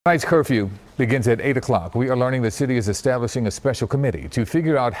Tonight's curfew begins at 8 o'clock. We are learning the city is establishing a special committee to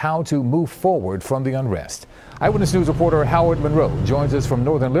figure out how to move forward from the unrest. Eyewitness News reporter Howard Monroe joins us from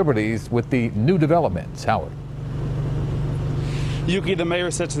Northern Liberties with the new developments. Howard. Yuki, the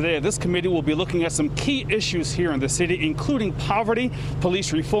mayor said today this committee will be looking at some key issues here in the city, including poverty,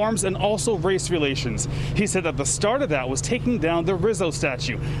 police reforms, and also race relations. He said that the start of that was taking down the Rizzo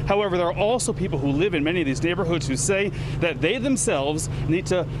statue. However, there are also people who live in many of these neighborhoods who say that they themselves need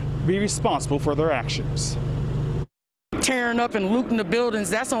to be responsible for their actions. Tearing up and looting the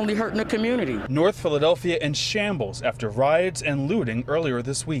buildings, that's only hurting the community. North Philadelphia in shambles after riots and looting earlier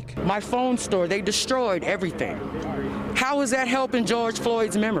this week. My phone store, they destroyed everything. How is that helping George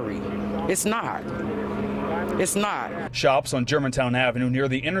Floyd's memory? It's not. It's not. Shops on Germantown Avenue near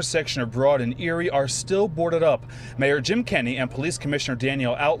the intersection of Broad and Erie are still boarded up. Mayor Jim Kenney and Police Commissioner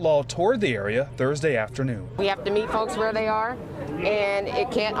Danielle Outlaw toured the area Thursday afternoon. We have to meet folks where they are, and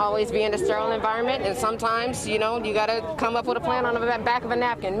it can't always be in a sterile environment, and sometimes, you got to come up with a plan on the back of a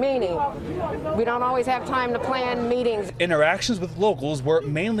napkin, meaning we don't always have time to plan meetings. Interactions with locals were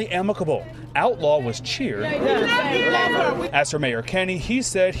mainly amicable. Outlaw was cheered. As for Mayor Kenney, he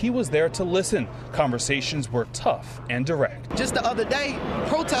said he was there to listen. Conversations were tough and direct. Just the other day,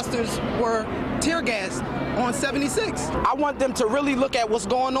 protesters were tear gassed on 76. I want them to really look at what's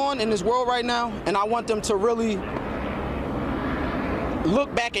going on in this world right now, and I want them to really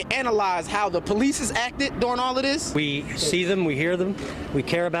look back and analyze how the police has acted during all of this. We see them, we hear them, we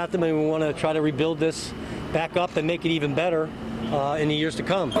care about them, and we want to try to rebuild this back up and make it even better in the years to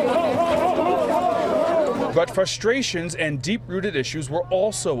come. But frustrations and deep-rooted issues were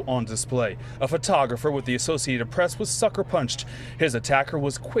also on display. A photographer with the Associated Press was sucker punched. His attacker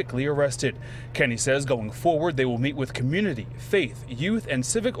was quickly arrested. Kenney says going forward they will meet with community, faith, youth, and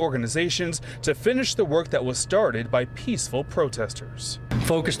civic organizations to finish the work that was started by peaceful protesters.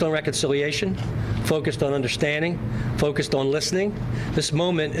 Focused on reconciliation, focused on understanding, focused on listening. This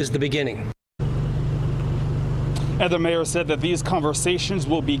moment is the beginning. And the mayor said that these conversations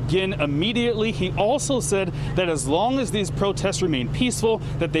will begin immediately. He also said that as long as these protests remain peaceful,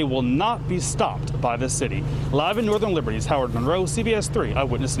 that they will not be stopped by the city. Live in Northern Liberties, Howard Monroe, CBS 3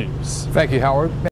 Eyewitness News. Thank you, Howard.